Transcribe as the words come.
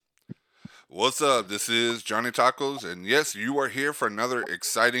What's up? This is Johnny Tacos, and yes, you are here for another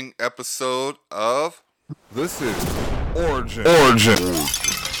exciting episode of. This is Origin.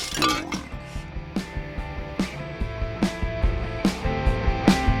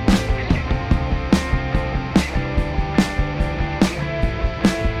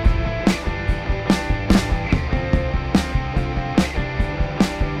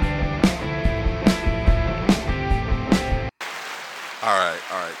 All right.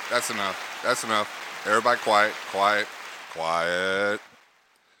 That's enough. That's enough. Everybody, quiet, quiet, quiet.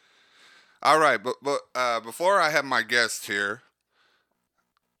 All right, but before I have my guest here,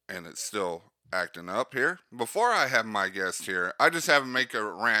 and it's still acting up here. Before I have my guest here, I just have to make a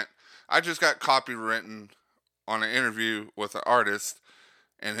rant. I just got copywritten on an interview with an artist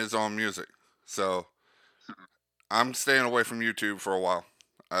and his own music, so I'm staying away from YouTube for a while.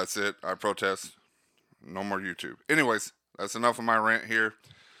 That's it. I protest. No more YouTube. Anyways, that's enough of my rant here.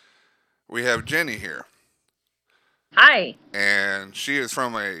 We have Jenny here, Hi. and she is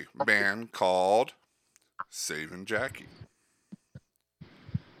from a band called Saving Jackie.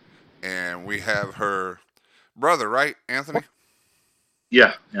 And we have her brother, right, Anthony?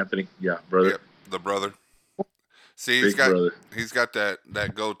 Yeah, Anthony. Yeah, brother. Yep, the brother. See, Big brother. he's got that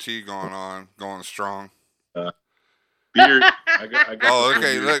goatee going on, going strong. Beard. I got Oh, the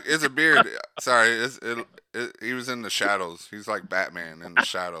okay. beard. Look, it's a beard. Sorry, he was in the shadows. He's like Batman in the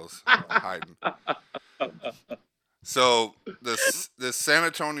shadows, hiding. So this San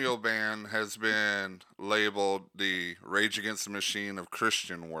Antonio band has been labeled the Rage Against the Machine of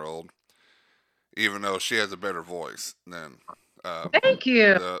Christian world, even though she has a better voice than Thank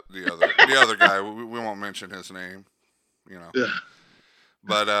you. the other guy. We won't mention his name, you know. Yeah.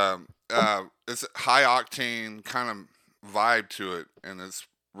 But it's a high octane kind of vibe to it, and it's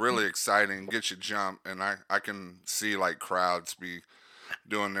really exciting. Gets you jump, and I can see like crowds be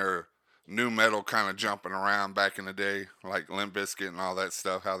doing their new metal kind of jumping around back in the day, like Limp Bizkit and all that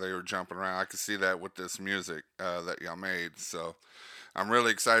stuff. How they were jumping around, I could see that with this music that y'all made. So I'm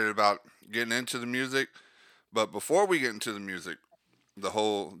really excited about getting into the music. But before we get into the music, the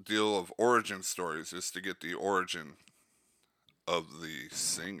whole deal of origin stories is to get the origin of the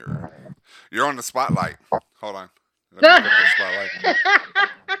singer. You're on the spotlight. Hold on. Let me get the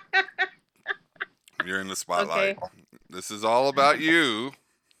spotlight. You're in the spotlight. Okay. This is all about you.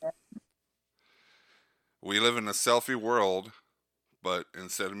 We live in a selfie world, but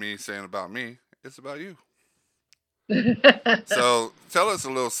instead of me saying about me, it's about you. So tell us a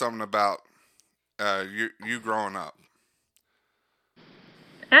little something about you growing up.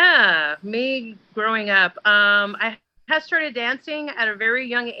 Me growing up. I had started dancing at a very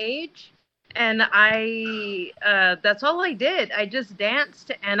young age, and that's all I did. I just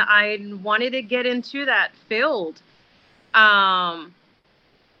danced, and I wanted to get into that field. Um,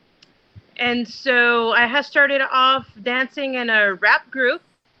 and so I had started off dancing in a rap group,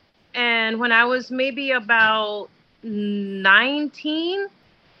 and when I was maybe about 19,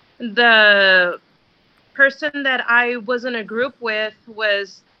 the person that I was in a group with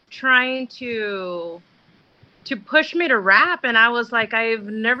was trying to push me to rap, and I was like, I've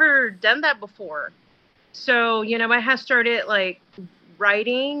never done that before. So, I had started like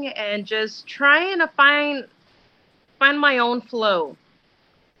writing and just trying to find my own flow.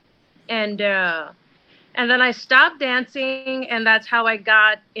 And then I stopped dancing, and that's how I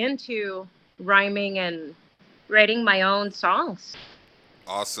got into rhyming and writing my own songs.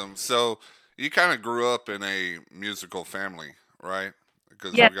 Awesome. So you kind of grew up in a musical family, right?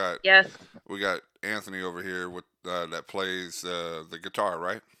 Because Yes, yes. we got Anthony over here with that plays the guitar,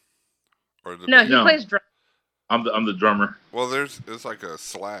 right? Or the No, he No. plays drum. I'm the drummer. well, it's like a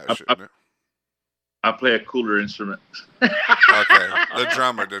slash, I- isn't it? I play a cooler instrument. Okay, the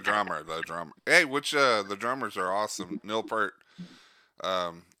drummer. Hey, which the drummers are awesome. Neil Peart,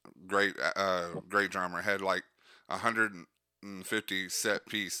 great drummer. Had like 150 set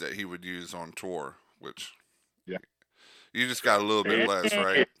piece that he would use on tour, which Yeah. you just got a little bit less,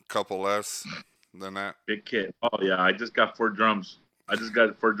 right? Couple less than that. Big kit. Oh yeah, I just got 4 drums. I just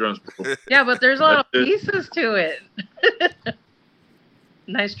got 4 drums, bro. Yeah, but there's a lot of That's it. pieces to it.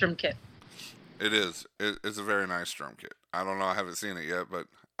 Nice drum kit. It is. It's a very nice drum kit. I don't know. I haven't seen it yet, but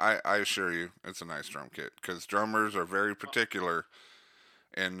I assure you, it's a nice drum kit because drummers are very particular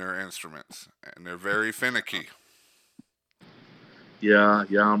in their instruments and they're very finicky. Yeah,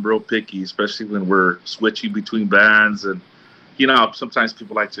 I'm real picky, especially when we're switching between bands, and sometimes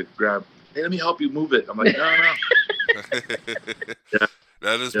people like to grab. Hey, let me help you move it. I'm like, no. Yeah.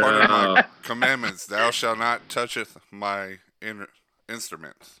 That is part of my Yeah. commandments. Thou shalt not toucheth my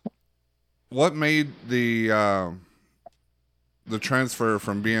instruments. What made the the transfer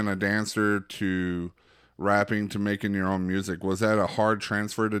from being a dancer to rapping to making your own music, was that a hard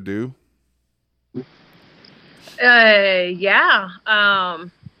transfer to do? Yeah.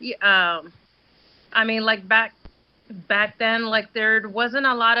 I mean, like back then, like there wasn't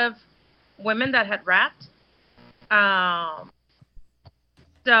a lot of women that had rapped. Um,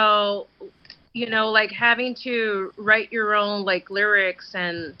 so like having to write your own like lyrics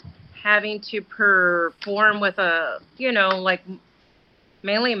and having to perform with like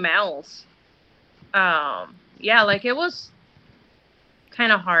mainly males. Yeah, like it was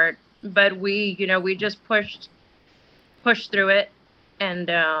kind of hard, but we just pushed through it, and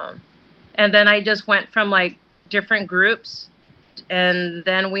then I just went from like different groups, and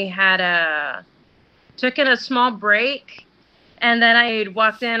then we had took in a small break, and then I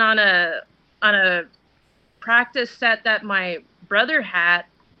walked in on a practice set that my brother had,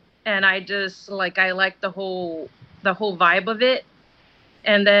 and I just like I liked the whole vibe of it,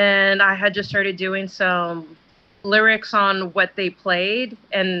 and then I had just started doing some lyrics on what they played,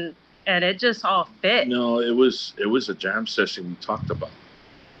 and it just all fit. No, it was a jam session we talked about.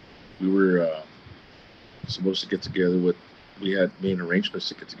 We were supposed to get together we had made arrangements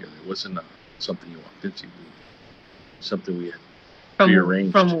to get together. It wasn't something you walked into. Something we had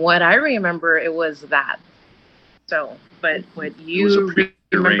prearranged. From what I remember, it was that. So, but what you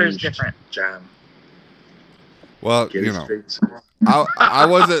remember is different. Jam. Well, I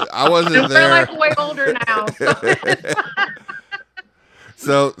wasn't there. We're like way older now.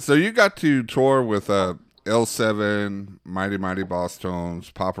 So you got to tour with L7, Mighty Mighty Boss Tones,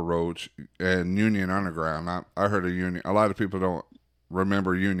 Papa Roach, and Union Underground. I heard of Union. A lot of people don't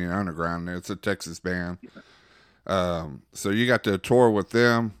remember Union Underground. It's a Texas band. So you got to tour with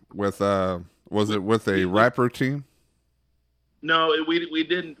them. Was it with a rapper team? No, we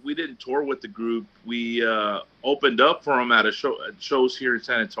didn't tour with the group. We opened up for them at shows here in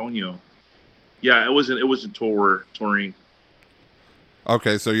San Antonio. Yeah, it wasn't touring.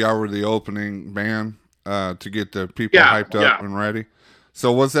 Okay, so y'all were the opening band to get the people hyped up and ready.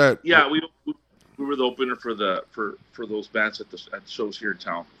 So was that? Yeah, we were the opener for those bands at shows here in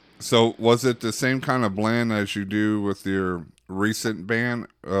town. So was it the same kind of blend as you do with your recent band?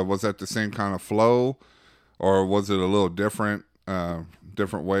 Was that the same kind of flow, or was it a little different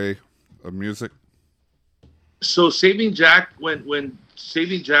way of music? So Saving Jack, when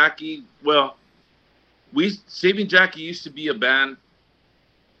Saving Jackie, Saving Jackie used to be a band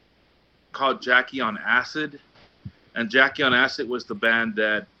called Jackie on Acid, and Jackie on Acid was the band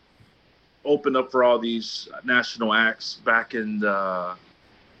that opened up for all these national acts back in the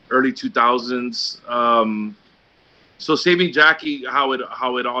early 2000s. So Saving Jackie, how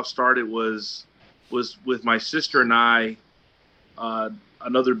it all started was with my sister and I,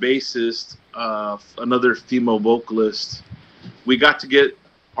 another bassist, another female vocalist. We got to get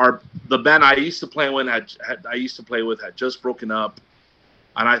the band I used to play with had just broken up.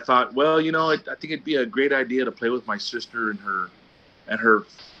 And I thought, well, I think it'd be a great idea to play with my sister and her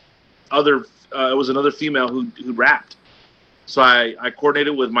other. It was another female who rapped. So I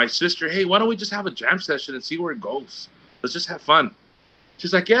coordinated with my sister. Hey, why don't we just have a jam session and see where it goes? Let's just have fun.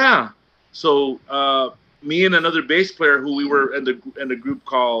 She's like, yeah. So me and another bass player who we were in the group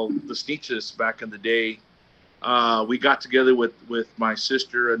called the Sneetches back in the day, we got together with my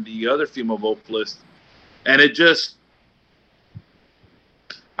sister and the other female vocalist, and it just.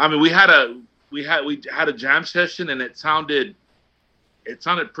 I mean, we had a jam session, and it sounded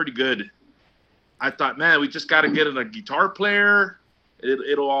pretty good. I thought, man, we just got to get in a guitar player.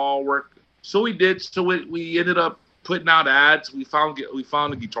 It'll all work. So we did. So we ended up putting out ads. We found a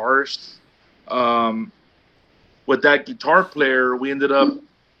guitarist. With that guitar player, we ended up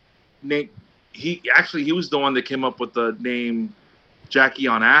he was the one that came up with the name Jackie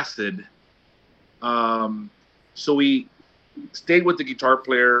on Acid. So we stayed with the guitar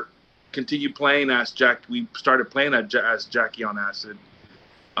player, continued playing as Jack. We started playing as Jackie on Acid.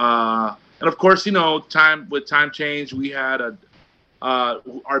 And of course, time change, we had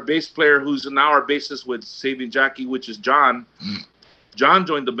our bass player, who's now our bassist with Saving Jackie, which is John. John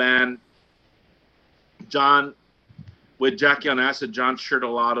joined the band. John, with Jackie on Acid, John shared a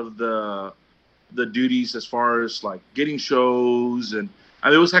lot of the duties as far as like getting shows, and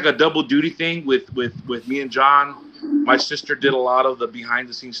it was like a double duty thing with me and John. My sister did a lot of the behind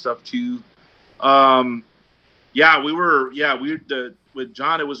the scenes stuff too. With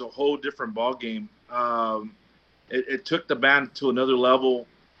John, it was a whole different ball game. It took the band to another level,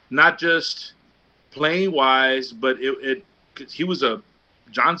 not just playing wise, but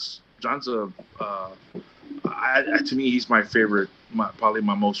John's to me, he's my favorite, probably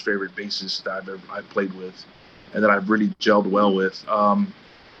my most favorite bassist that I played with. and that I've really gelled well with.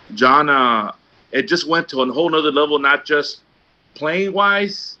 John, it just went to a whole nother level, not just playing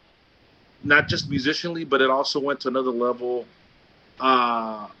wise, not just musicianly, but it also went to another level.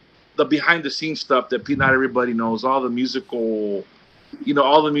 The behind the scenes stuff that not everybody knows, all the musical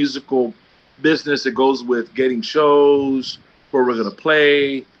business that goes with getting shows, where we're gonna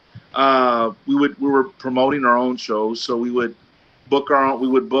play. We were promoting our own shows, so we would book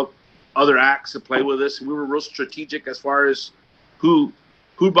other acts to play with us. We were real strategic as far as who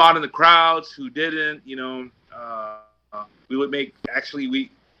bought in the crowds, who didn't. We would make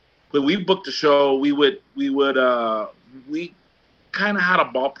when we booked a show, we kind of had a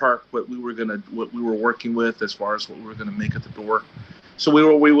ballpark what we were working with as far as what we were gonna make at the door. So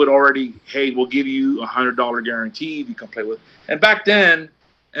we would already, hey, we'll give you $100 guarantee if you come play with. And back then,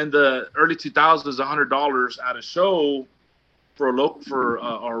 in the early 2000s, $100 at a show for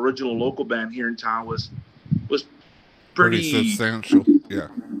our original local band here in town was pretty substantial. Yeah.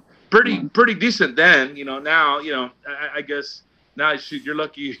 Pretty decent then. Now, I guess now you're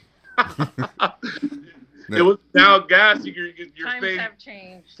lucky. It was now gas. You're Times paying have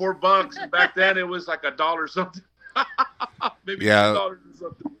changed. $4. Back then, it was like $1 something. Maybe Yeah. $2 or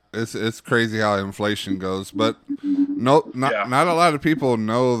something. It's crazy how inflation goes, but not a lot of people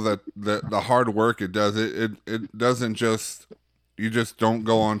know that the hard work it does. It doesn't just, you just don't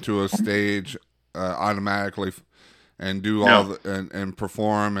go onto a stage automatically and do all and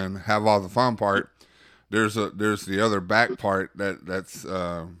perform and have all the fun part. There's the other back part that's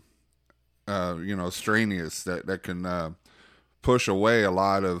strenuous that can push away a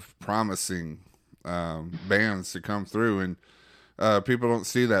lot of promising bands to come through, and people don't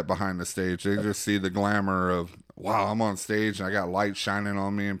see that behind the stage. They just see the glamour of, wow, I'm on stage and I got lights shining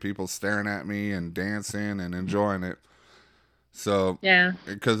on me and people staring at me and dancing and enjoying it. So Yeah.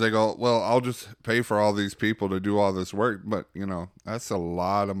 because they go, well, I'll just pay for all these people to do all this work, but that's a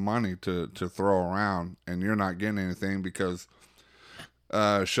lot of money to throw around, and you're not getting anything because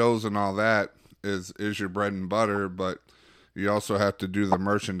shows and all that is your bread and butter, but you also have to do the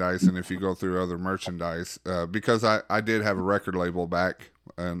merchandise. And if you go through other merchandise, because I did have a record label back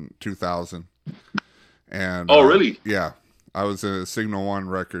in 2000, and really? Yeah, I was in Signal One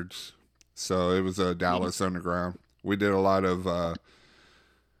Records, so it was a Dallas underground. We did a lot of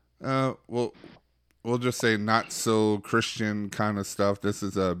we'll just say not so Christian kind of stuff. This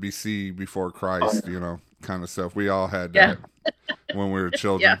is a BC before Christ, kind of stuff. We all had that when we were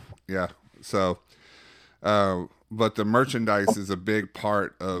children. Yeah. So but the merchandise is a big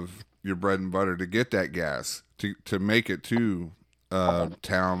part of your bread and butter to get that gas to make it to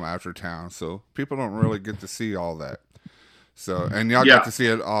town after town. So people don't really get to see all that. So, and y'all got to see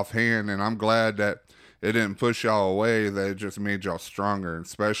it offhand, and I'm glad that it didn't push y'all away. That it just made y'all stronger,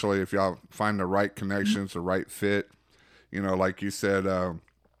 especially if y'all find the right connections, the right fit. Like you said,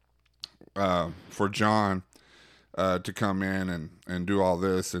 for John to come in and do all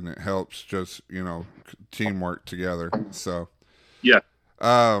this, and it helps just teamwork together. So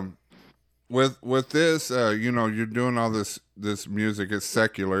with this, you're doing all this music. It's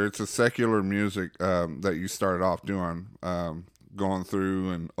secular. It's a secular music that you started off doing, going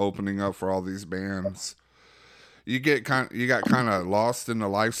through and opening up for all these bands. You got kind of lost in the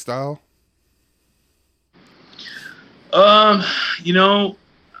lifestyle. I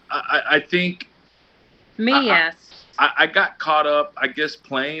think Yes. I got caught up, I guess,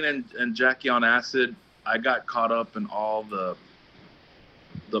 playing and Jackie on Acid. I got caught up in all the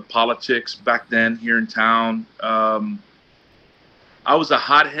politics back then here in town. I was a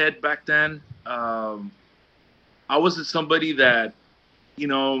hothead back then. I wasn't somebody that,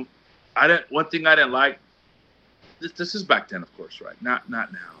 one thing I didn't like. This is back then, of course, right? Not now,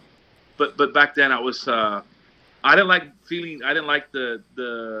 but back then I was. I didn't like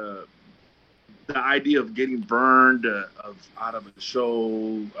the idea of getting burned out of a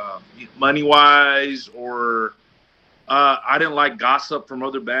show, money wise, or I didn't like gossip from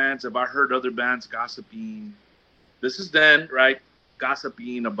other bands. If I heard other bands gossiping, this is then, right?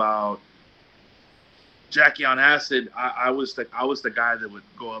 Gossiping about Jackie on Acid, I was the guy that would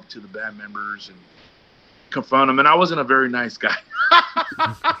go up to the band members and confront them, and I wasn't a very nice guy.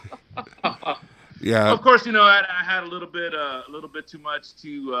 Yeah. Of course, I had a little bit too much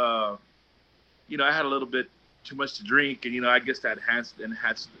to, I had a little bit too much to drink, and I guess that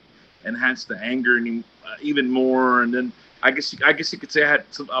enhanced the anger and even more. And then I guess you could say I had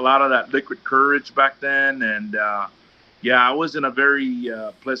a lot of that liquid courage back then, and I wasn't a very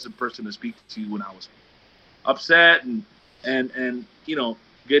pleasant person to speak to when I was upset and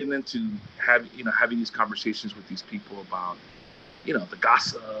getting into having these conversations with these people about the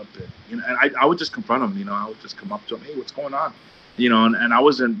gossip, and I would just confront them. I would just come up to them, hey, what's going on? And I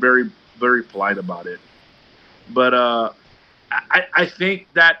wasn't very, very polite about it. But I think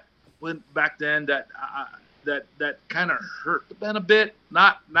that when back then that kind of hurt the band a bit.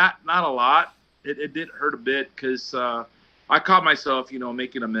 Not a lot. It did hurt a bit because I caught myself,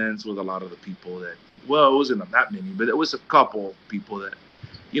 making amends with a lot of the people that. Well, it wasn't that many, but it was a couple people that,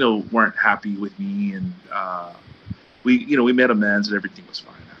 weren't happy with me, and we made amends and everything was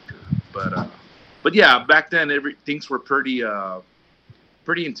fine after. But yeah, back then things were pretty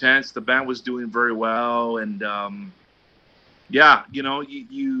intense. The band was doing very well, and yeah,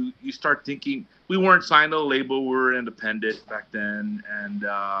 you start thinking we weren't signed to a label, we were independent back then, and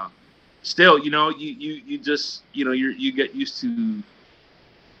still, you just you get used to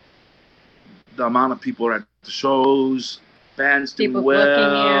the amount of people at the shows, bands doing People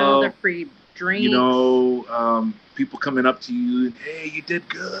well, booking you, the free drinks, people coming up to you and, hey, you did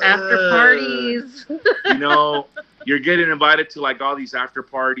good. after parties. You're getting invited to like all these after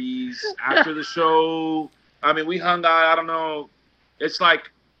parties after the show. I mean, we hung out. I don't know. It's like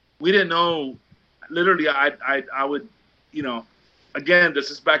we didn't know. Literally, I would, again,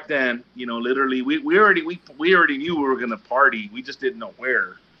 this is back then. Literally, we already knew we were gonna party. We just didn't know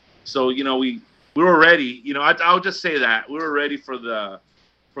where. So we were ready. I would just say that we were ready for the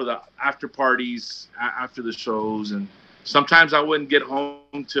after parties after the shows, and sometimes I wouldn't get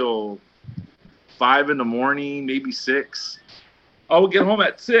home till 5 a.m, maybe 6. I would get home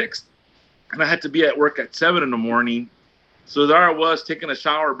at 6, and I had to be at work at 7 a.m. So there I was taking a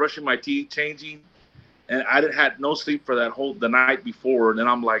shower, brushing my teeth, changing, and I had no sleep for the night before. And then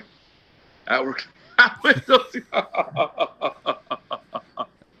I'm like at work.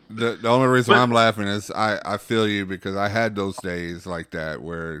 The only reason I'm laughing is I feel you, because I had those days like that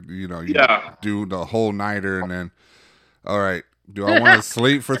where you do the whole nighter, and then all right, do I want to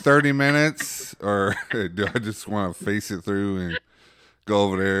sleep for 30 minutes or do I just want to face it through and go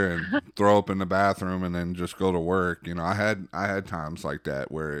over there and throw up in the bathroom and then just go to work? I had times like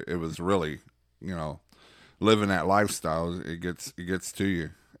that where it was really living that lifestyle. It gets to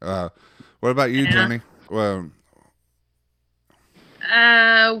you. What about you, Jenny? Well.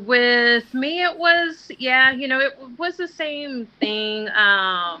 With me, it was, it was the same thing.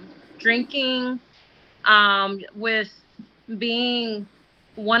 Drinking, with being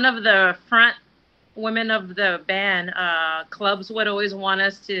one of the front women of the band, clubs would always want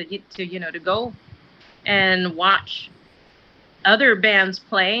us to go and watch other bands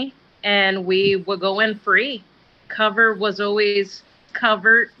play, and we would go in free. Cover was always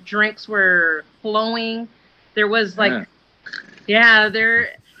covered. Drinks were flowing. There was like,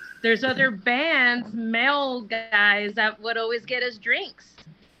 there's other bands, male guys that would always get us drinks,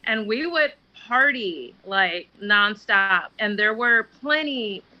 and we would party like nonstop. And there were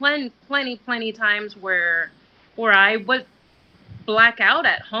plenty times where I would black out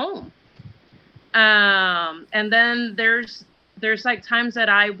at home. And then there's like times that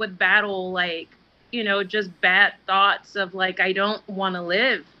I would battle like, just bad thoughts of like, I don't want to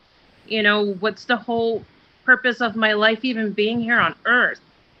live. What's the whole purpose of my life even being here on earth?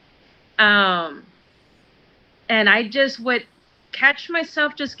 And I just would catch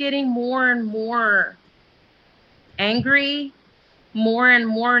myself just getting more and more angry, more and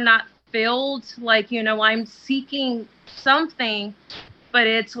more not filled. Like, I'm seeking something, but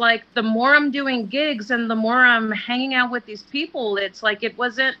it's like the more I'm doing gigs and the more I'm hanging out with these people, it's like it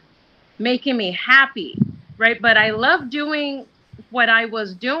wasn't making me happy, right? But I love doing what I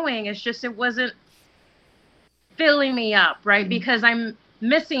was doing. It's just it wasn't filling me up, right? Because I'm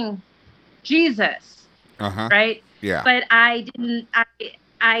missing Jesus, right? Yeah. But I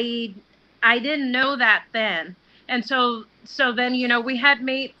didn't know that then, and so then we had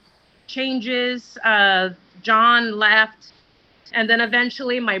made changes. John left, and then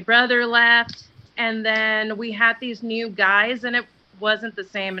eventually my brother left, and then we had these new guys, and it wasn't the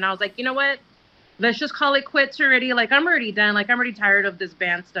same. And I was like, you know what? Let's just call it quits already. Like, I'm already done. Like, I'm already tired of this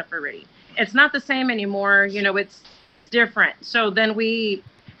band stuff already. It's not the same anymore. It's different. So then we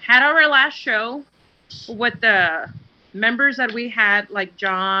had our last show with the members that we had, like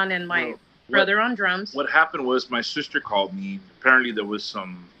John and my brother on drums. What happened was my sister called me. Apparently there was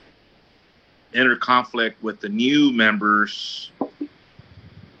some inner conflict with the new members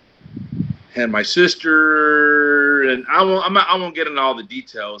and my sister, and I won't get into all the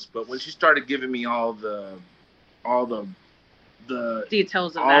details, but when she started giving me all the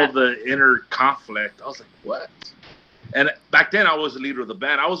details of all the inner conflict, I was like, what? And back then I was the leader of the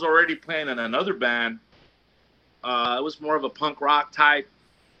band. I was already playing in another band. It was more of a punk rock type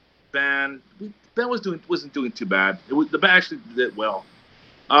band. band wasn't doing too bad. The band actually did well.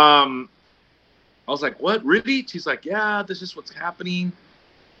 I was like, what, really? She's like, yeah, this is what's happening.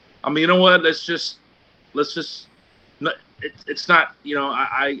 I mean, you know what? Let's just. It's not, you know,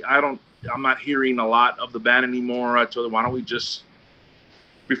 I'm not hearing a lot of the band anymore. I told her, why don't we just,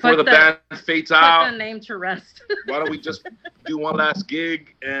 before the band fades out, put the name to rest. why don't we just do one last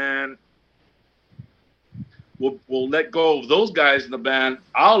gig and we'll let go of those guys in the band.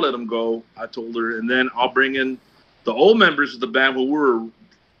 I'll let them go, I told her, and then I'll bring in the old members of the band when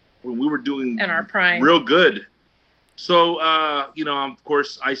we were doing in our prime, real good. So, you know, of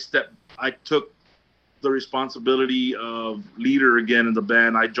course, I took the responsibility of leader again in the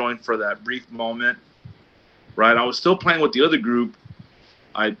band. I joined for that brief moment, right? I was still playing with the other group.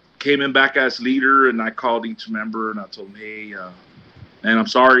 I came in back as leader, and I called each member, and I told them, hey, man, I'm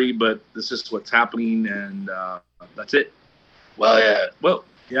sorry, but this is what's happening, and that's it.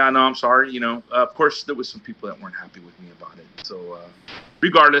 Yeah, no, I'm sorry. You know, of course, there was some people that weren't happy with me about it. So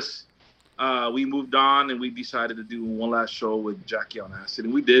regardless, we moved on, and we decided to do one last show with Jackie on Acid,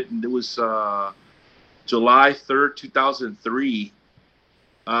 and we did, and it was July 3rd, 2003.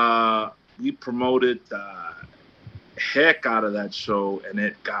 We promoted the heck out of that show, and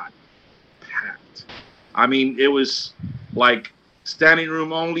it got packed. I mean, it was like standing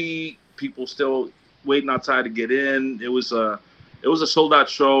room only, people still waiting outside to get in. It was a sold out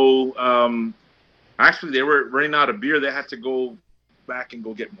show. Actually, they were running out of beer. They had to go back and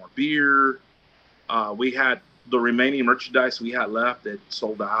go get more beer. We had the remaining merchandise we had left that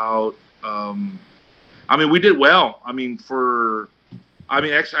sold out. I mean, we did well. I mean,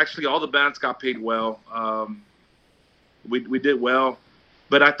 actually, all the bands got paid well. We did well,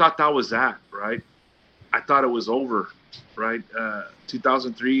 but I thought that was that, right? I thought it was over, right?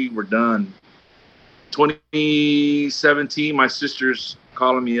 2003, we're done. 2017, my sister's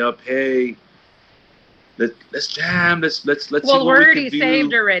calling me up. Hey, let's jam. Let's see what we can do. Well, we're already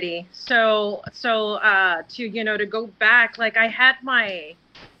saved already. So to go back, like I had my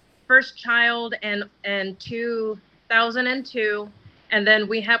first child in 2002, and then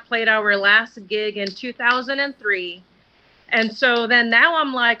we had played our last gig in 2003. And so then now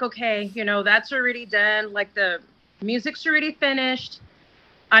I'm like, okay, that's already done. Like the music's already finished.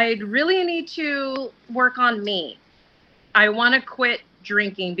 I really need to work on me. I want to quit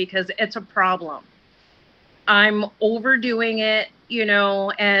drinking because it's a problem. I'm overdoing it,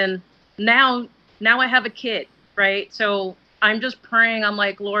 and now I have a kid, right? So I'm just praying. I'm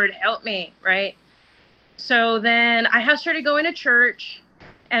like, Lord, help me, right? So then I have started going to church,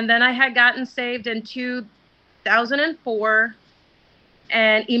 and then I had gotten saved in 2004,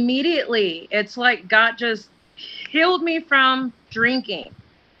 and immediately it's like God just healed me from drinking,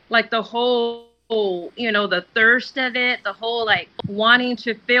 like the whole, the thirst of it, the whole like wanting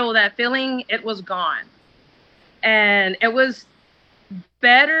to feel that feeling, it was gone. And it was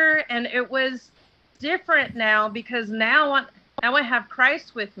better, and it was different now because now I have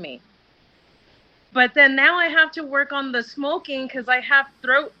Christ with me. But then now I have to work on the smoking because I have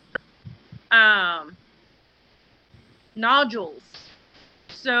throat nodules.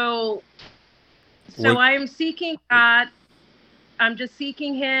 So I'm seeking God. I'm just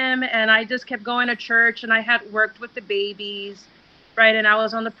seeking him, and I just kept going to church, and I had worked with the babies, right? And I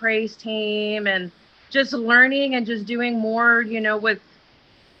was on the praise team and just learning and just doing more, with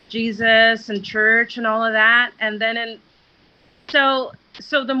Jesus and church and all of that. And then so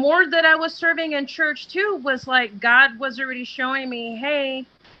the more that I was serving in church too, was like God was already showing me, hey,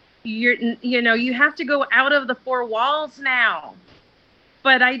 you have to go out of the four walls now.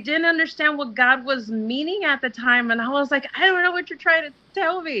 But I didn't understand what God was meaning at the time. And I was like, I don't know what you're trying to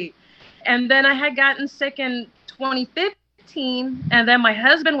tell me. And then I had gotten sick in 2015. And then my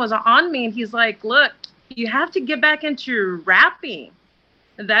husband was on me, and he's like, look, you have to get back into rapping.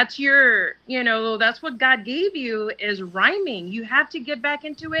 That's that's what God gave you, is rhyming. You have to get back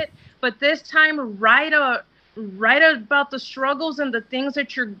into it. But this time, write about the struggles and the things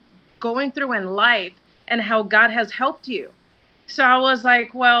that you're going through in life and how God has helped you. So I was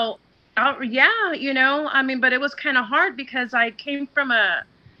like, well, yeah, but it was kind of hard because I came from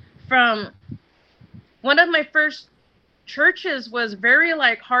one of my first churches was very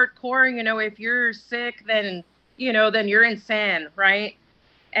like hardcore, if you're sick, then you're in sin, right?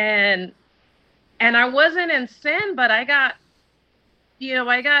 And I wasn't in sin, but I got ill,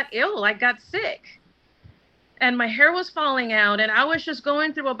 I got sick, and my hair was falling out, and I was just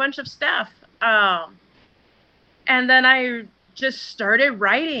going through a bunch of stuff. And then I just started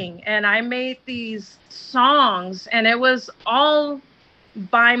writing, and I made these songs, and it was all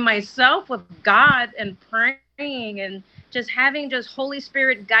by myself with God and praying and just having Holy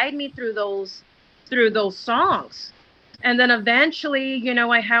Spirit guide me through those through those songs. And then eventually,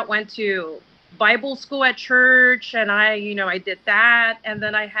 I went to Bible school at church, and I did that. And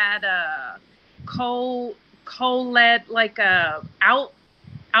then I had a co-led like a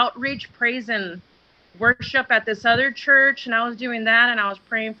outreach praise and worship at this other church, and I was doing that, and I was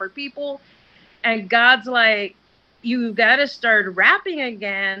praying for people. And God's like, you got to start rapping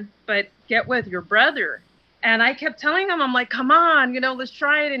again, but get with your brother. And I kept telling him, I'm like, come on, let's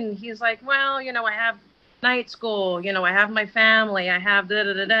try it. And he's like, well, I have night school, I have my family, I have da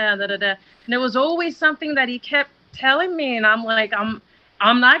da da da da da. And it was always something that he kept telling me, and I'm like, I'm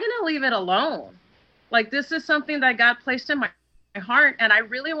not gonna leave it alone. Like, this is something that God placed in my heart, and I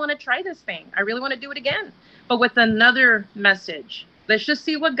really want to try this thing. I really want to do it again, but with another message. Let's just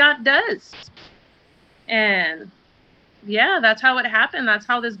see what God does. And yeah, that's how it happened. That's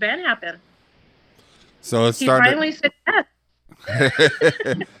how this band happened. So it started. He finally said yes.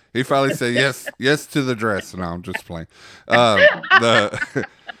 He finally said yes to the dress. No, I'm just playing.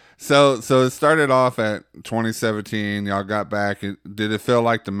 So it started off at 2017. Y'all got back. Did it feel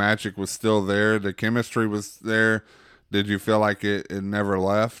like the magic was still there? The chemistry was there? Did you feel like it never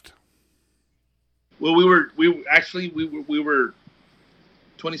left? Well, we were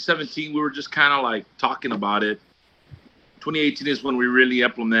 2017. We were just kind of like talking about it. 2018 is when we really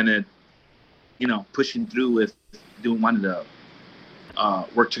implemented, pushing through with wanted to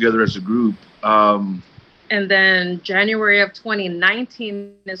work together as a group. And then January of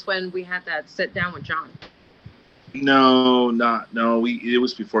 2019 is when we had that sit down with John. No. It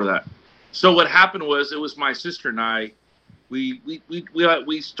was before that. So what happened was, it was my sister and I. We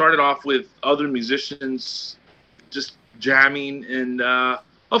started off with other musicians, just jamming, and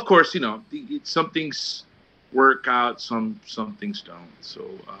of course, some things work out, some things don't. So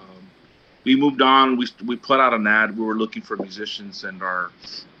we moved on. We put out an ad. We were looking for musicians, and our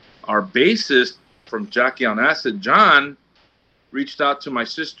bassist from Jackie on Acid, John, reached out to my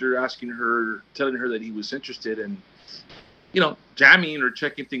sister, telling her that he was interested in, jamming or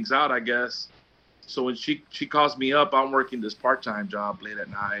checking things out, I guess. So when she calls me up, I'm working this part-time job late at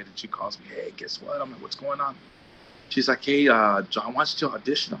night, and she calls me, hey, guess what? I'm like, what's going on? She's like, hey, John wants you to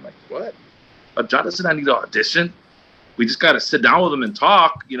audition. I'm like, what? John doesn't need to audition. We just got to sit down with him and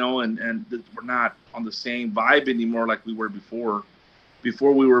talk, and we're not on the same vibe anymore like we were before.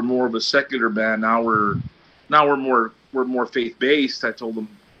 Before we were more of a secular band. Now we're more faith-based. I told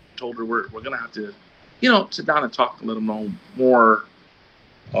her we're going to have to, sit down and talk and let them know more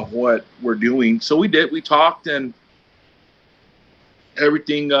of what we're doing. So we did. We talked, and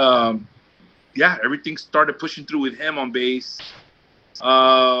everything. Everything started pushing through with him on bass.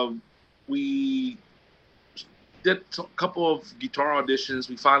 We did a couple of guitar auditions.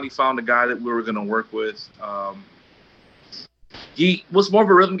 We finally found a guy that we were going to work with. He was more of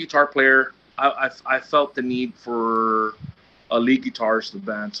a rhythm guitar player. I felt the need for a lead guitarist in the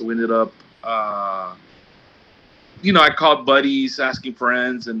band, so we ended up. I called buddies, asking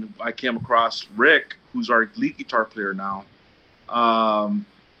friends, and I came across Rick, who's our lead guitar player now.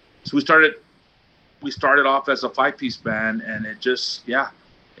 So we started off as a 5-piece band, and it just,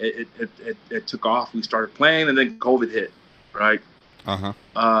 it took off. We started playing, and then COVID hit, right?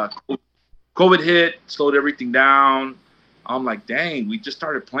 COVID hit, slowed everything down. I'm like, dang, we just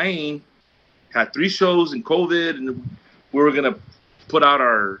started playing, had 3 shows in COVID, and we were going to put out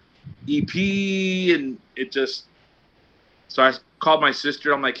our EP, and it just... So I called my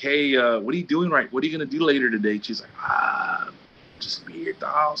sister. I'm like, hey, what are you doing What are you going to do later today? She's like, just be at the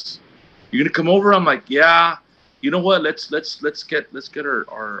house. You're going to come over? I'm like, yeah. You know what? Let's get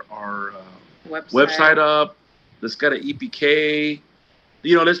our website up. Let's get an EPK.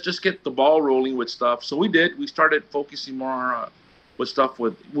 Let's just get the ball rolling with stuff. So we did. We started focusing more with stuff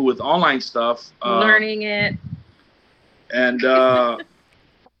with online stuff. Learning it. And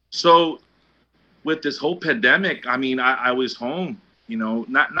so with this whole pandemic, I mean, I was home,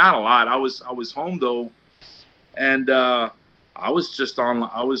 not a lot. I was home though. And I was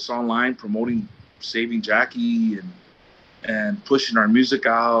online promoting Saving Jackie and pushing our music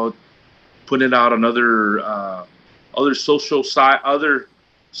out, putting it out on other social sites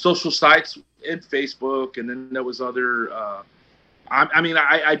in Facebook, and then there was other.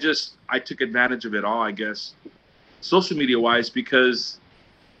 I took advantage of it all, I guess, social media wise, because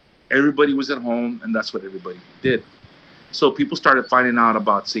everybody was at home, and that's what everybody did. So people started finding out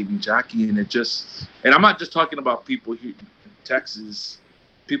about Saving Jackie, and I'm not just talking about people here in Texas,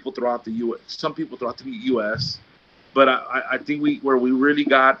 people throughout the U.S., some people throughout the U.S., but I think where we really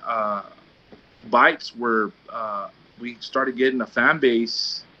got bites where we started getting a fan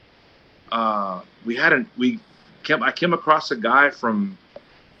base. I came across a guy from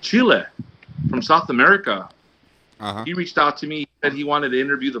Chile, from South America. Uh-huh. He reached out to me, said he wanted to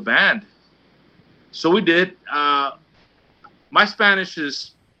interview the band. So we did. My Spanish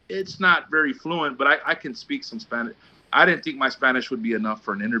it's not very fluent, but I can speak some Spanish. I didn't think my Spanish would be enough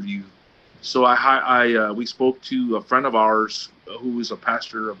for an interview. So we spoke to a friend of ours who was a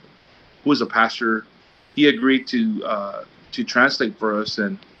pastor. He agreed to translate for us,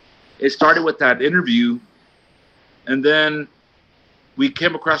 and it started with that interview. And then we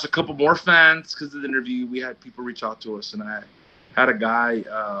came across a couple more fans because of the interview. We had people reach out to us, and I had a guy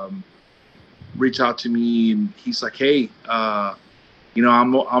reach out to me, and he's like, "Hey,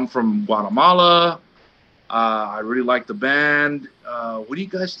 I'm from Guatemala. I really like the band. What do you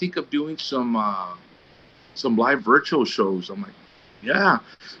guys think of doing some live virtual shows?" I'm like, "Yeah."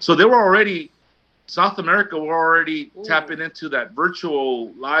 So they were already South America were already tapping into that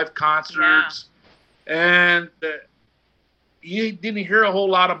virtual live concerts, and you didn't hear a whole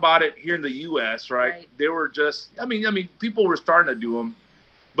lot about it here in the U.S. Right? They were just, I mean, people were starting to do them,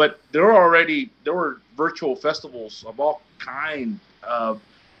 but there were virtual festivals of all kind of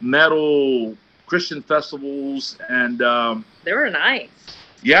metal Christian festivals, and they were nice.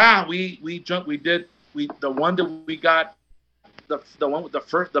 Yeah, the one that we got,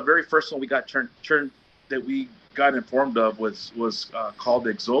 the very first one we got turned that we got informed of was called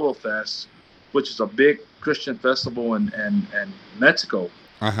the Exolo Fest, which is a big Christian festival in Mexico.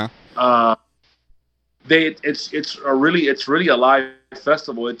 Uh-huh. It's really a live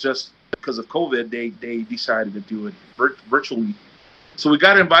festival. It just, because of COVID, they decided to do it virtually. So we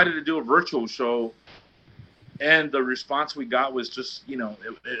got invited to do a virtual show, and the response we got was just,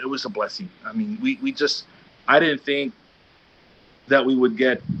 it was a blessing. I mean, I didn't think that we would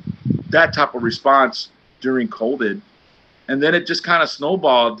get that type of response during COVID, and then it just kind of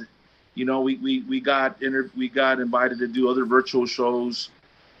snowballed. We got invited to do other virtual shows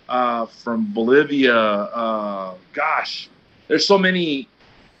from Bolivia. There's so many.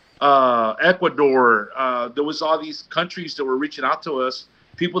 Ecuador. There was all these countries that were reaching out to us.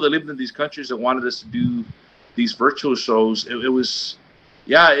 People that lived in these countries that wanted us to do these virtual shows. It was.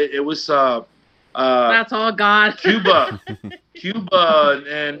 That's all God. Cuba,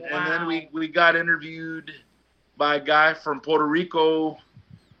 and then we got interviewed by a guy from Puerto Rico.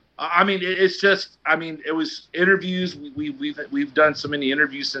 I mean, it was interviews. We've done so many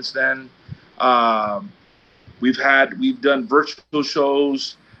interviews since then. We've done virtual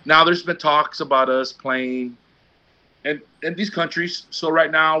shows. Now there's been talks about us playing in these countries. So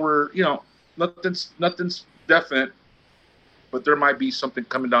right now we're, nothing's definite, but there might be something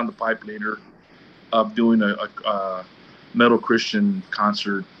coming down the pipe later of doing a metal Christian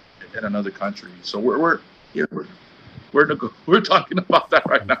concert in another country. So we're talking about that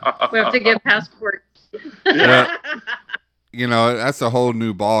right now. We have to get passports. Yeah. That's a whole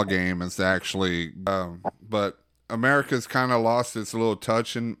new ball game. It's actually, but America's kind of lost its little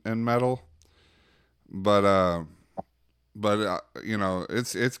touch in metal, but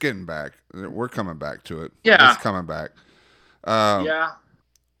it's getting back. We're coming back to it. Yeah, it's coming back. Yeah.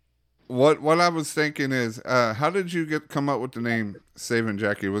 What I was thinking is, how did you come up with the name Saving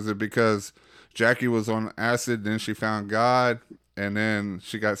Jackie? Was it because Jackie was on acid, then she found God, and then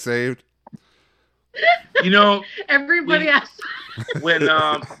she got saved? Everybody asks. When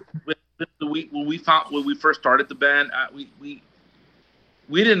we first started the band, we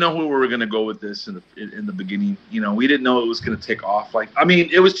didn't know where we were going to go with this in the beginning. We didn't know it was going to take off.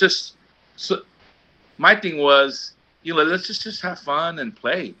 It was just, so my thing was, let's just have fun and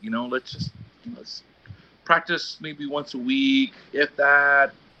play. Let's practice maybe once a week, if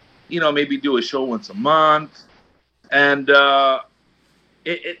that. Maybe do a show once a month, and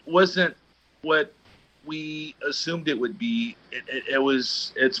it wasn't what we assumed it would be.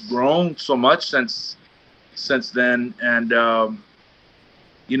 It's grown so much since then, and I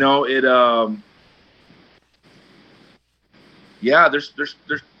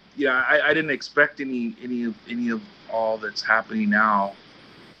didn't expect any of all that's happening now,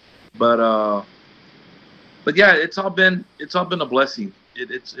 but yeah, it's all been a blessing.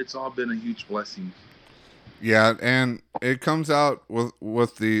 It's all been a huge blessing. Yeah, and it comes out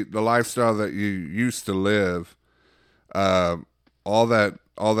with the lifestyle that you used to live, all that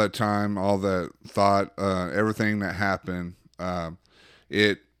time, all that thought, everything that happened.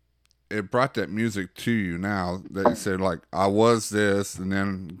 It brought that music to you now that you said, like, I was this, and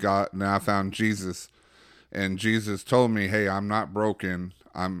then now I found Jesus, and Jesus told me, hey, I'm not broken,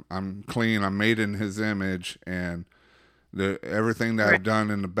 I'm clean, I'm made in His image, and everything that I've done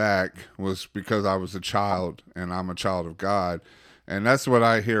in the back was because I was a child, and I'm a child of God. And that's what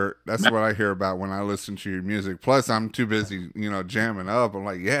I hear. That's what I hear about when I listen to your music. Plus, I'm too busy, jamming up. I'm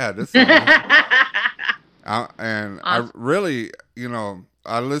like, yeah, this song. I really,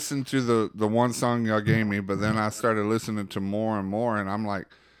 I listened to the one song y'all gave me, but then I started listening to more and more, and I'm like,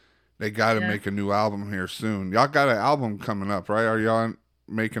 they got to make a new album here soon. Y'all got an album coming up, right? Are y'all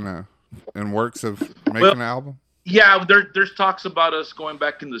making in works of making an album? Yeah, there's talks about us going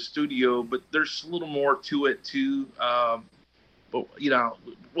back in the studio, but there's a little more to it too. But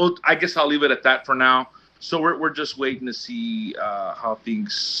well, I guess I'll leave it at that for now. So we're just waiting to see how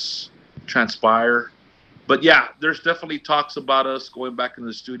things transpire. But yeah, there's definitely talks about us going back in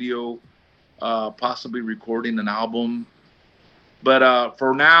the studio, possibly recording an album. But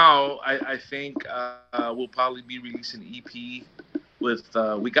for now, I think we'll probably be releasing an EP with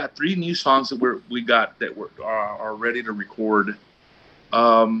we got 3 new songs that are ready to record.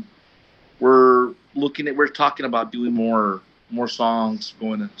 We're talking about doing more songs,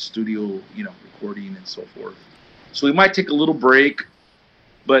 going to studio, recording and so forth. So we might take a little break,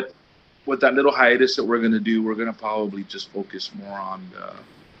 but with that little hiatus that we're going to do, we're going to probably just focus more on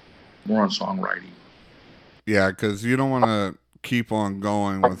songwriting. Yeah, because you don't want to keep on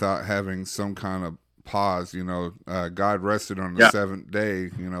going without having some kind of pause. God rested on the 7th day.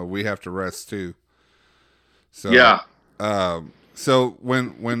 We have to rest too. So yeah. So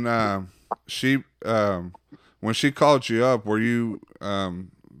when she called you up, were you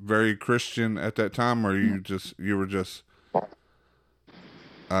very Christian at that time, or you were just?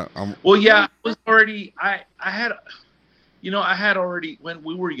 Well, yeah, it was already. I had already, when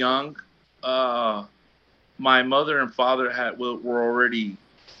we were young. My mother and father were already,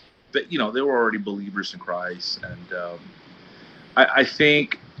 they were already believers in Christ, and I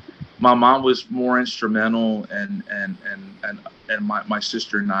think my mom was more instrumental, and my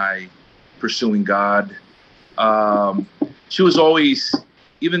sister and I pursuing God. She was always,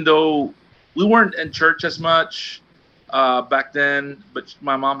 even though we weren't in church as much back then, but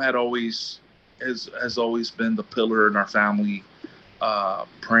my mom has always been the pillar in our family,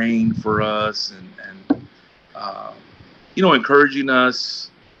 praying for us and encouraging us.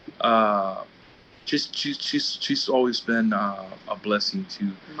 She's always been a blessing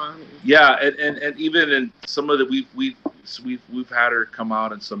to Mommy. Yeah, and even in some of the we've had her come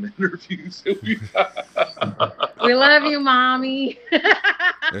out in some interviews. We love you, Mommy.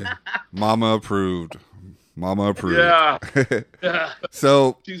 Mama approved. Yeah.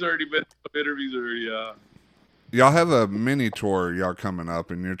 So she's already been in some interviews already. Yeah. Y'all have a mini tour y'all coming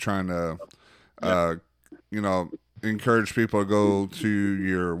up, and you're trying to encourage people to go to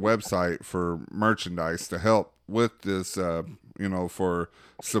your website for merchandise to help with this, for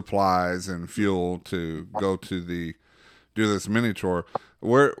supplies and fuel to go to do this mini tour.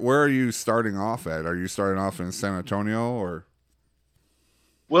 Where are you starting off at? Are you starting off in San Antonio, or?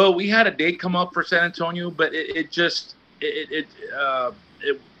 Well, we had a date come up for San Antonio, but we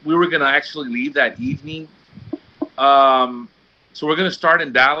were going to actually leave that evening. So we're going to start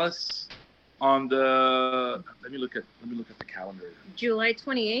in Dallas on the, let me look at the calendar. July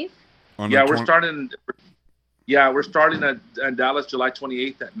 28th? We're starting at Dallas July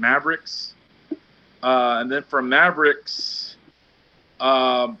 28th at Mavericks. And then from Mavericks,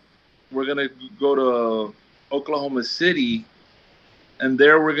 we're going to go to Oklahoma City, and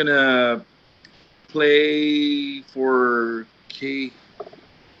there we're going to play for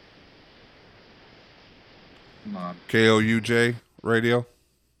KOUJ radio.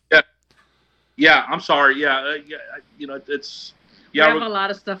 Yeah, I'm sorry. Yeah, it's. Yeah, we have a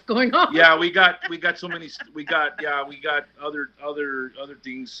lot of stuff going on. Yeah, we got so many. We got other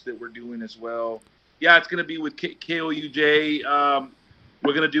things that we're doing as well. Yeah, it's gonna be with KOUJ.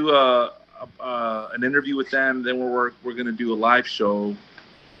 We're gonna do an interview with them. Then we're gonna do a live show.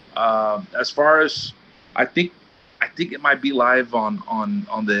 As far as I think it might be live on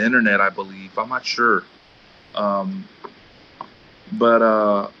the internet. I believe. I'm not sure.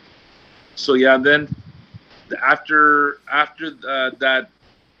 So yeah, then after that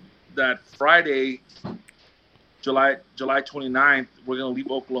Friday, July 29th, we're gonna leave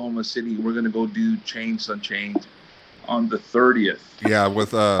Oklahoma City. We're gonna go do Chains Unchained on the 30th. Yeah,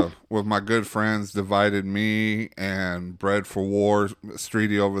 with my good friends Divided Me and Bread for War,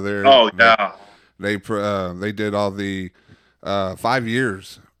 Streety over there. Oh yeah, they did all the 5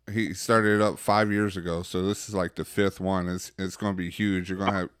 years. He started it up 5 years ago, so this is like the 5th one. It's going to be huge. You're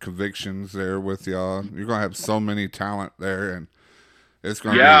going to have Convictions there with y'all. You're going to have so many talent there, and it's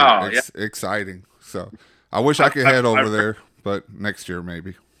going to be exciting. So I wish I could head over there, but next year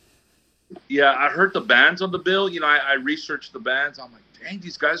maybe. Yeah, I heard the bands on the bill. I researched the bands. I'm like, dang,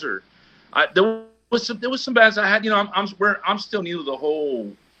 these guys are. There there was some bands I had. You know, I'm still new to the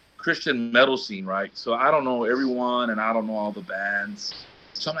whole Christian metal scene, right? So I don't know everyone, and I don't know all the bands.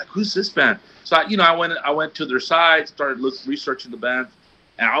 So I'm like, who's this band? So I went to their site, started researching the band,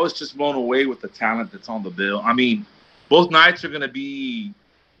 and I was just blown away with the talent that's on the bill. I mean, both nights are gonna be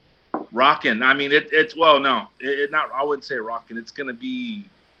rocking. I mean, it's well, no, not. I wouldn't say rocking. It's gonna be,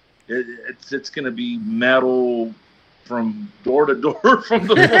 it's gonna be metal from door to door from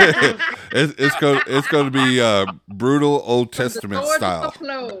the. it's going to be brutal Old Testament style.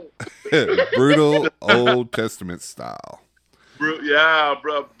 Brutal Old Testament style. Yeah,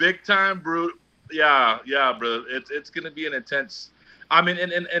 bro, big time, bro. Yeah, bro. It's gonna be an intense. I mean,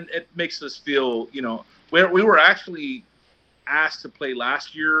 and it makes us feel, you know, we were actually asked to play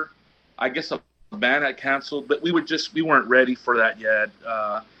last year. I guess a band had canceled, but we weren't ready for that yet.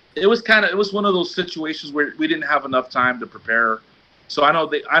 It was one of those situations where we didn't have enough time to prepare. So I know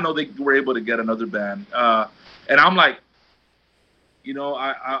they were able to get another band, and I'm like, you know,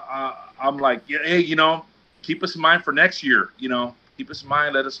 I'm like, yeah, hey, you know, keep us in mind for next year. You know, keep us in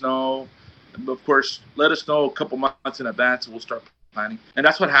mind. Let us know. Of course, let us know a couple months in advance, and we'll start planning. And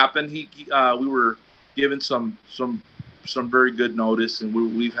that's what happened. We were given some very good notice, and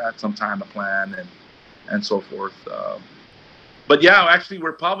we've had some time to plan and so forth. But yeah, actually,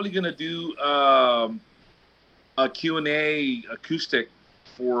 we're probably gonna do a Q&A acoustic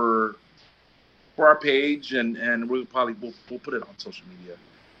for our page, and we'll put it on social media.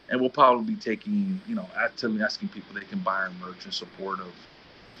 And we'll probably be taking, you know, asking people they can buy our merch in support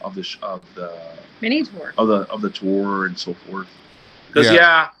of the mini tour of the tour and so forth. Because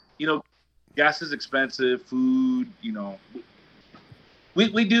you know, gas is expensive, food, you know.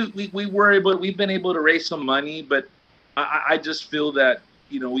 We've been able to raise some money, but I just feel that,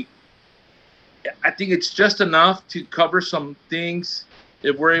 you know, I think it's just enough to cover some things.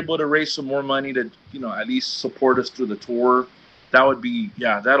 If we're able to raise some more money to, you know, at least support us through the tour, that'll be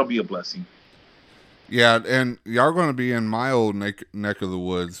a blessing. Yeah, and y'all going to be in my old neck of the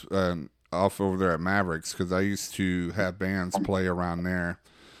woods, off over there at Mavericks, because I used to have bands play around there.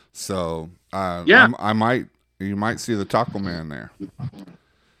 So you might see the Taco Man there.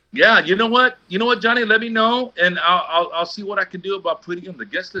 Yeah, you know what, Johnny, let me know, and I'll see what I can do about putting you on the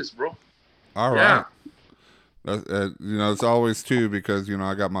guest list, bro. All right. You know, it's always too, because, you know,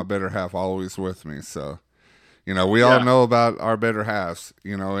 I got my better half always with me. So, you know, we all know about our better halves,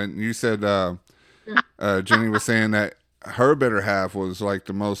 you know, and you said, Jenny was saying that her better half was like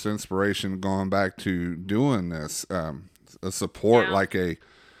the most inspiration going back to doing this, a support, like a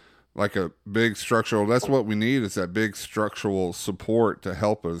big structural. That's what we need, is that big structural support to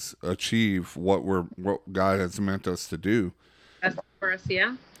help us achieve what God has meant us to do. That's for us,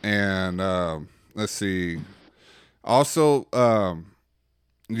 yeah. And let's see. Also,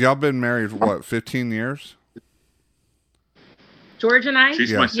 y'all been married what, 15 years? George and I.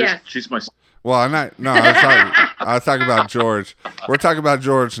 She's my sister. Yes. She's my. Well, I was talking about George. We're talking about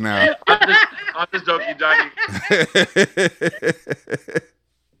George now. I'm just joking, Johnny.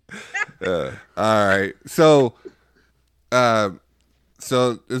 All right. So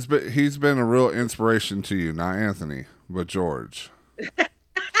he's been a real inspiration to you, not Anthony, but George.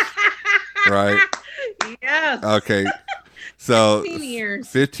 Right? Yes. Okay. So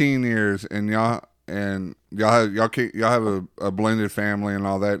 15 years, and y'all have a blended family and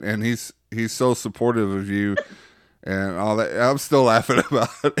all that, and he's so supportive of you and all that. I'm still laughing about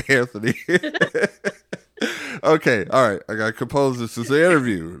Anthony. Okay, all right. I gotta compose this as an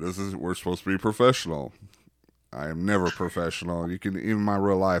interview. We're supposed to be professional. I am never professional. Even in my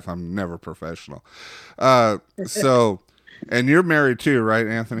real life, I'm never professional. So, and you're married too, right,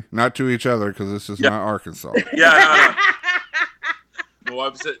 Anthony? Not to each other, because this is not Arkansas. Yeah.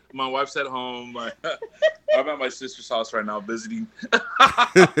 No. My wife's at home. I'm at my sister's house right now visiting.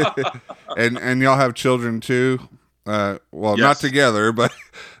 and y'all have children too. Well, yes. Not together, but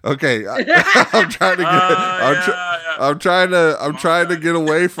okay. I'm trying to get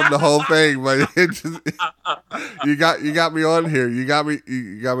away from the whole thing, but it just, you got me on here. You got me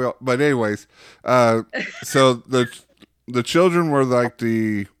on. But anyways, so the children were like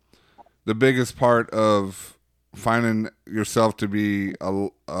the biggest part of finding yourself to be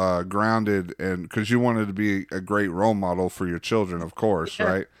grounded, and because you wanted to be a great role model for your children, of course,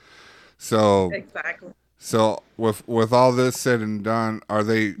 right? So exactly. So with all this said and done, are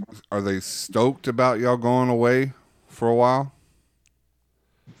they stoked about y'all going away for a while?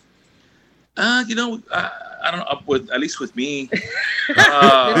 You know, I don't know. At least with me, they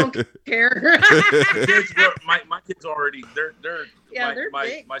don't care. My kids already they're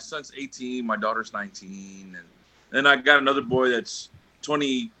big. My son's 18, my daughter's 19, and then I got another boy that's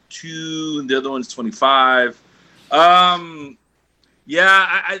 20 22, and the other one's 25.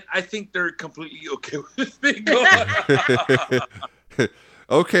 Yeah, I think they're completely okay with me going.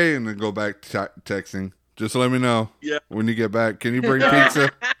 Okay, and then go back to texting. Just let me know. Yeah. When you get back. Can you bring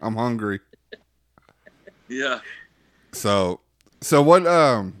pizza? I'm hungry. Yeah. So what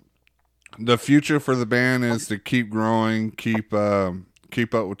the future for the band is to keep growing, keep up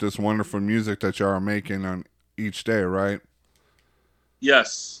with this wonderful music that y'all are making on each day, right?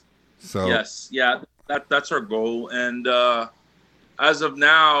 Yes. So yes, yeah, that's our goal. And as of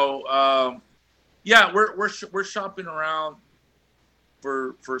now, yeah, we're shopping around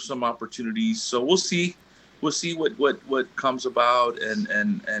for some opportunities. So we'll see what comes about,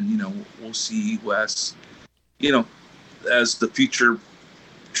 and we'll see as as the future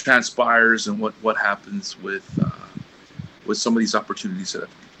transpires and what happens with some of these opportunities that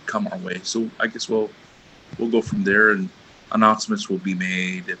have come our way. So I guess we'll go from there, and announcements will be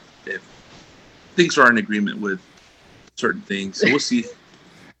made if things are in agreement with certain things. So we'll see.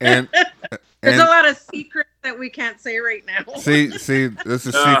 And there's a lot of secrets that we can't say right now. See, this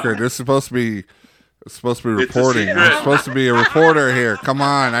is secret. This is supposed to be reporting. It's I'm supposed to be a reporter here. Come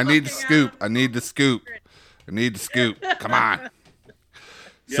on, I need the scoop. Come on.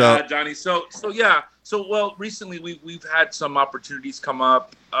 Yeah, Johnny. So yeah. So well, recently we've had some opportunities come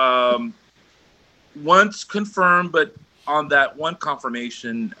up. Once confirmed, but on that one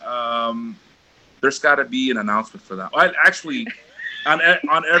confirmation, there's got to be an announcement for that. Actually, on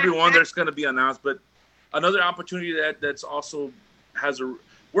everyone, there's going to be announced. But another opportunity that's also has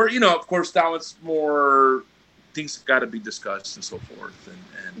where of course that one's more things got to be discussed and so forth,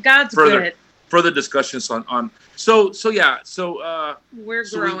 and God's good. Further discussions on so yeah, so we're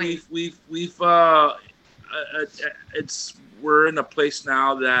growing. We're in a place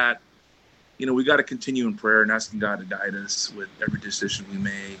now that we got to continue in prayer and asking God to guide us with every decision we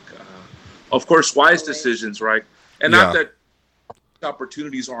make. Of course, wise decisions, right? And not that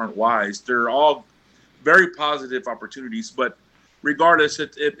opportunities aren't wise; they're all very positive opportunities. But regardless,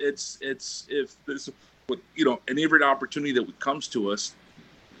 it's if there's any every opportunity that comes to us,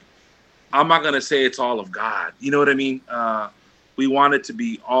 I'm not going to say it's all of God. You know what I mean? We want it to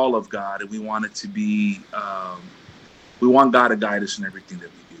be all of God, and we want it to be. We want God to guide us in everything that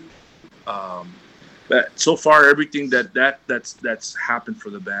we do. But so far, everything that's happened for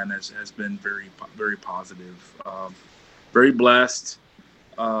the band has been very, very positive. Very blessed.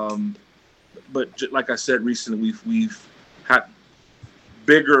 But like I said recently, we've had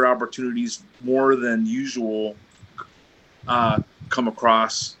bigger opportunities, more than usual, come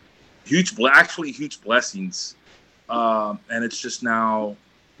across. Huge blessings, and it's just now.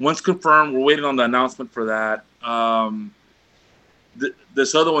 Once confirmed, we're waiting on the announcement for that.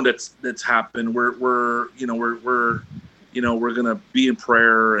 This other one that's happened, we're gonna be in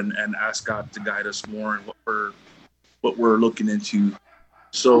prayer and ask God to guide us more in what we're looking into.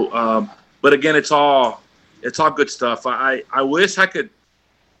 So, but again, it's all good stuff. I wish I could,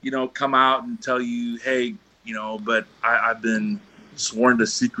 come out and tell you, hey, but I've been sworn to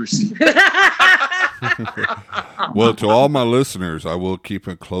secrecy. Well, to all my listeners, I will keep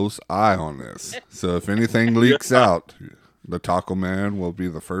a close eye on this. So if anything leaks out, the Taco Man will be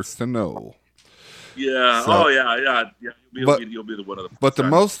the first to know. Yeah. So, yeah. You'll be the one of the. But the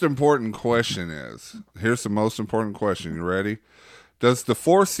most important question is: here's the most important question. You ready? Does the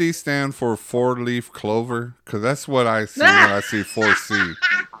 4C stand for 4-leaf clover? Because that's what I see when I see 4C.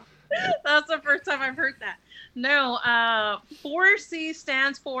 That's the first time I've heard that. No, 4C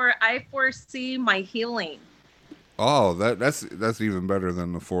stands for I foresee my healing. Oh, that's even better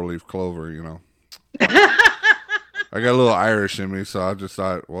than the 4-leaf clover, I got a little Irish in me, so I just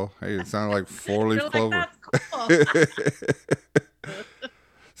thought, well, hey, it sounded like 4-leaf clover. That's cool.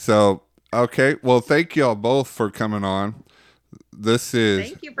 So, okay. Well, thank y'all both for coming on. This is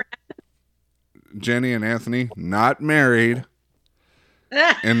Thank you, Brad. Jenny and Anthony, not married,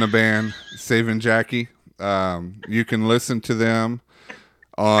 in the band Saving Jackie. You can listen to them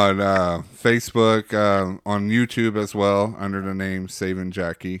on Facebook, on YouTube as well, under the name Saving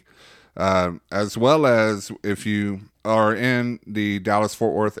Jackie. As well as if you are in the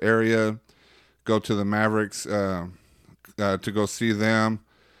Dallas-Fort Worth area, go to the Mavericks to go see them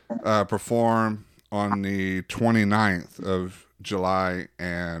perform on the 29th of July,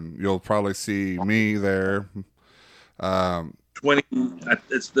 and you'll probably see me there. 20.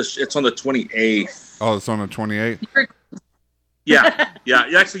 It's on the 28th. Oh, it's on the 28th. Yeah.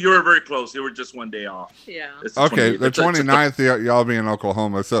 Actually, you were very close. You were just one day off. Yeah. It's the Okay, 28th. the 29th, y'all be in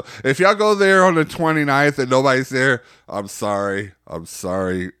Oklahoma. So if y'all go there on the 29th and nobody's there, I'm sorry.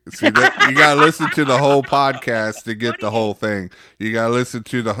 See, you got to listen to the whole podcast to get the whole thing. You got to listen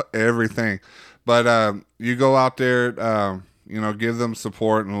to everything. But you go out there, give them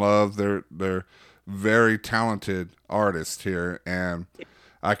support and love. They're very talented artists here. And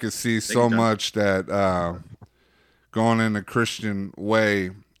I can see so much that going in a Christian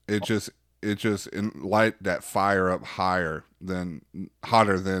way, it just light that fire up hotter than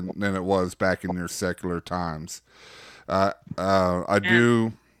it was back in your secular times. I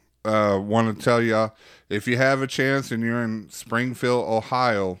do want to tell you, if you have a chance and you're in Springfield,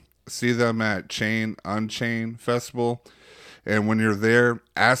 Ohio, see them at Chain Unchained Festival. And when you're there,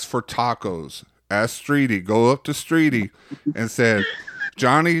 ask for tacos. Ask Streety. Go up to Streety and said,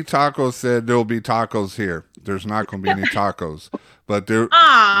 Johnny Taco said there'll be tacos here. There's not going to be any tacos, but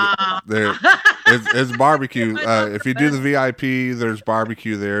it's barbecue. If you do the VIP, there's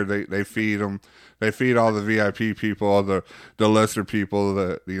barbecue there. They feed them. They feed all the VIP people, all the lesser people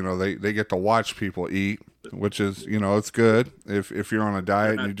that they get to watch people eat, which is it's good. If you're on a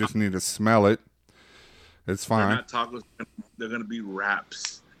diet and you just need to smell it, it's fine. They're not tacos. They're going to be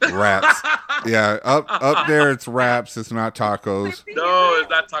wraps. Wraps. Yeah, up there it's wraps. It's not tacos. No,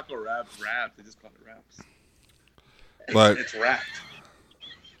 it's not taco wraps. Wraps. They just call it wraps. But it's wrapped.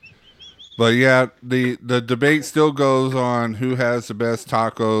 But yeah, the debate still goes on who has the best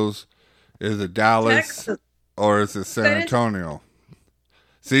tacos. Is it Dallas Texas. Or is it San Antonio?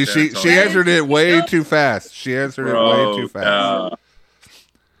 See, San she Antonio. answered it way too fast. She answered it way too fast.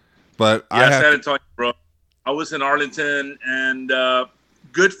 But yeah, San Antonio, bro. I was in Arlington and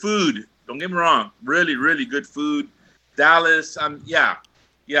good food. Don't get me wrong. Really, really good food. Dallas, yeah.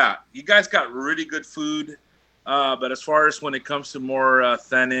 You guys got really good food. But as far as when it comes to more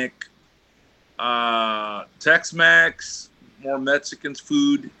authentic Tex-Mex, more Mexican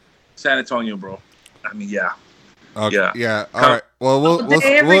food, San Antonio, bro. Yeah. Okay, yeah. All right. Well,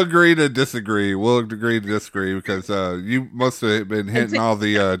 we'll agree to disagree. We'll agree to disagree because you must have been hitting all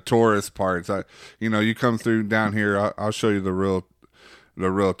the tourist parts. You come through down here. I'll show you the real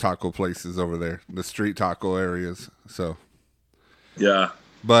taco places over there, the street taco areas. So. Yeah.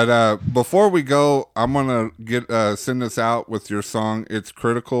 But before we go, I'm gonna send this out with your song. It's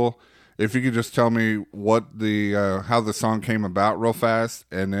Critical. If you could just tell me what how the song came about real fast,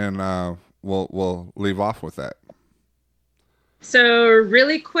 and then we'll leave off with that. So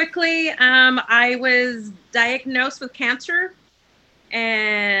really quickly, I was diagnosed with cancer,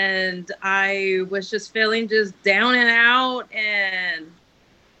 and I was just feeling just down and out, and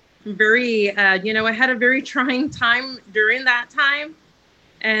very, I had a very trying time during that time.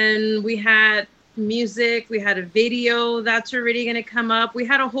 And we had music, we had a video that's already going to come up. We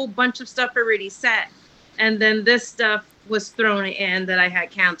had a whole bunch of stuff already set. And then this stuff was thrown in that I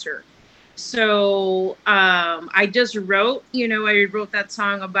had cancer. So I just wrote, I wrote that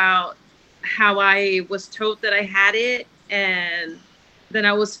song about how I was told that I had it. And then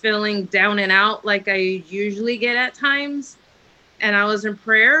I was feeling down and out like I usually get at times. And I was in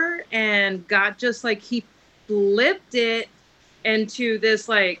prayer, and God just he flipped it into this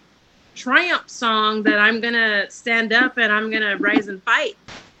triumph song that I'm gonna stand up and I'm gonna rise and fight.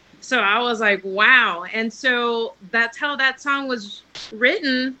 So I was like, wow. And so that's how that song was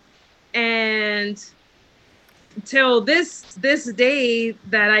written. And till this day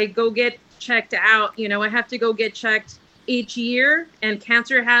that I go get checked out, I have to go get checked each year, and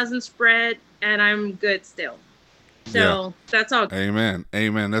cancer hasn't spread, and I'm good still. So that's all. Amen.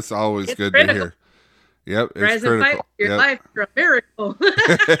 That's always good critical. to hear. Yep, it's rise and critical. fight for your life for a miracle.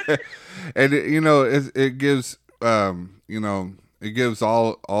 And it gives it gives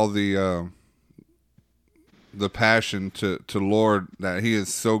all the passion to Lord that He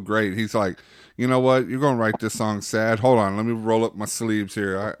is so great. He's like, you know what? You're gonna write this song sad. Hold on, let me roll up my sleeves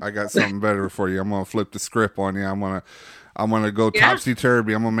here. I got something better for you. I'm gonna flip the script on you. I'm gonna go topsy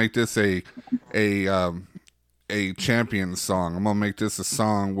turvy. I'm gonna make this a champion song. I'm gonna make this a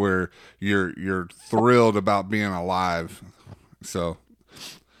song where you're thrilled about being alive. So,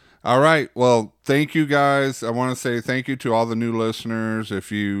 all right. Well, thank you guys. I want to say thank you to all the new listeners. If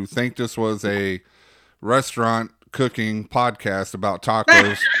you think this was a restaurant cooking podcast about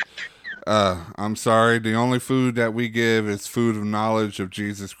tacos, I'm sorry. The only food that we give is food of knowledge of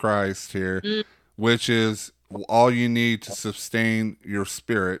Jesus Christ here, which is all you need to sustain your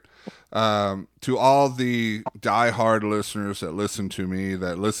spirit. To all the diehard listeners that listen to me,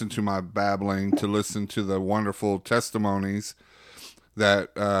 that listen to my babbling, to listen to the wonderful testimonies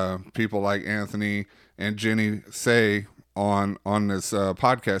that people like Anthony and Jenny say on this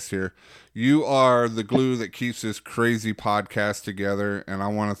podcast here. You are the glue that keeps this crazy podcast together, and I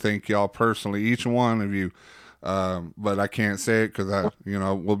want to thank y'all personally, each one of you. But I can't say it because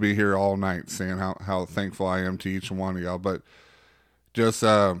we'll be here all night saying how thankful I am to each one of y'all. But just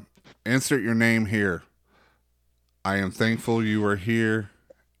insert your name here. I am thankful you are here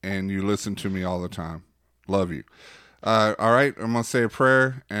and you listen to me all the time. Love you. All right, I'm going to say a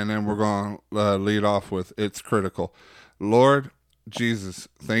prayer, and then we're going to lead off with It's Critical. Lord Jesus,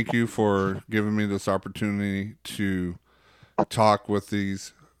 thank you for giving me this opportunity to talk with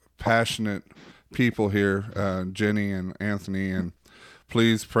these passionate people here, Jenny and Anthony, and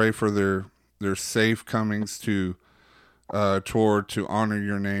please pray for their safe comings to honor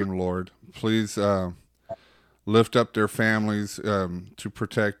your name, Lord. Please lift up their families, to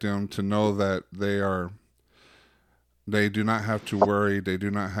protect them, to know that they do not have to worry, they do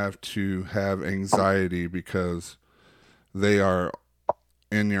not have to have anxiety, because they are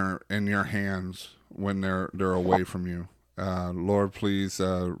in your hands when they're away from you. Lord, please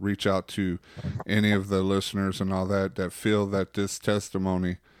reach out to any of the listeners and all that feel that this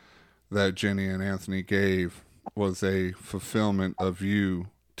testimony that Jenny and Anthony gave was a fulfillment of you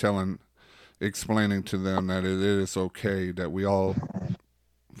explaining to them that it is okay, that we all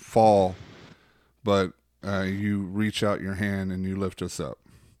fall, but you reach out your hand and you lift us up.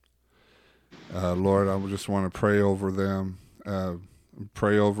 Lord, I just want to pray over them,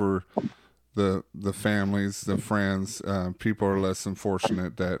 pray over the families, the friends. People are less than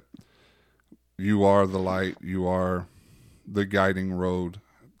fortunate that you are the light, you are the guiding road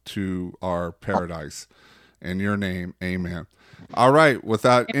to our paradise. In your name, amen. All right,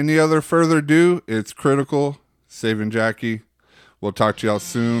 without any other further ado, it's Critical, Saving Jackie. We'll talk to y'all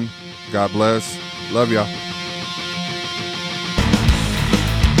soon. God bless. Love y'all.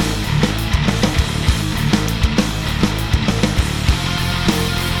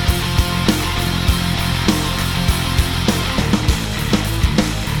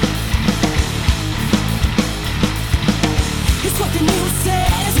 It's what the news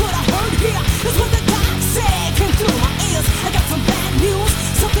says, what I heard here, it's what the doc said, came through my ears. I got some bad news,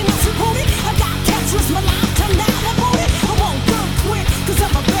 something else reported. I got cancerous, my lifetime now aborted. I won't go quick, cause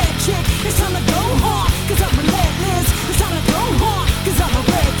I'm a bad chick. It's time to go hard, cause I'm relentless. It's time to go hard, cause I'm a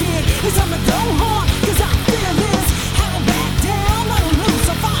red kid. It's time to go hard, cause I'm fearless. I don't back down, I don't lose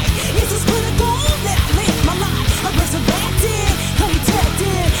a fight. It's just critical that I live my life. I'm resurrected,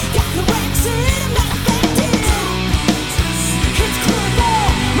 undetected, got correction, I'm not affected. It's critical,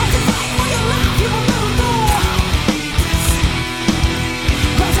 must fight for your life, you will move on.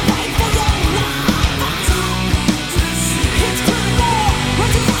 Must fight for your life. It's critical,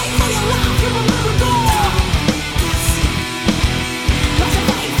 must fight for your life, you will move on. Must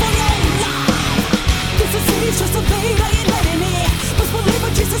fight for your life. This is city's just a bait, I ain't letting it. Must believe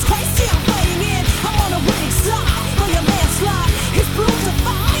in Jesus Christ, see I'm fighting it. I'm on a winning side, for your landslide. It's proof to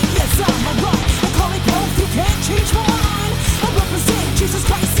fight, yes I'm a right. I call it both, you can't change my mind. I represent Jesus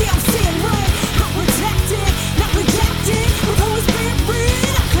Christ, see I'm seeing right. I'm protected, not rejected. With Holy Spirit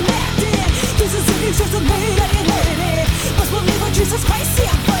breathe, I'm connected. This is city's just a bait, I ain't letting it. Must believe in Jesus Christ, see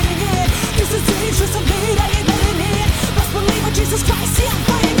I'm fighting it. This is city's just a bait, I ain't letting it. Must believe in Jesus Christ, see I'm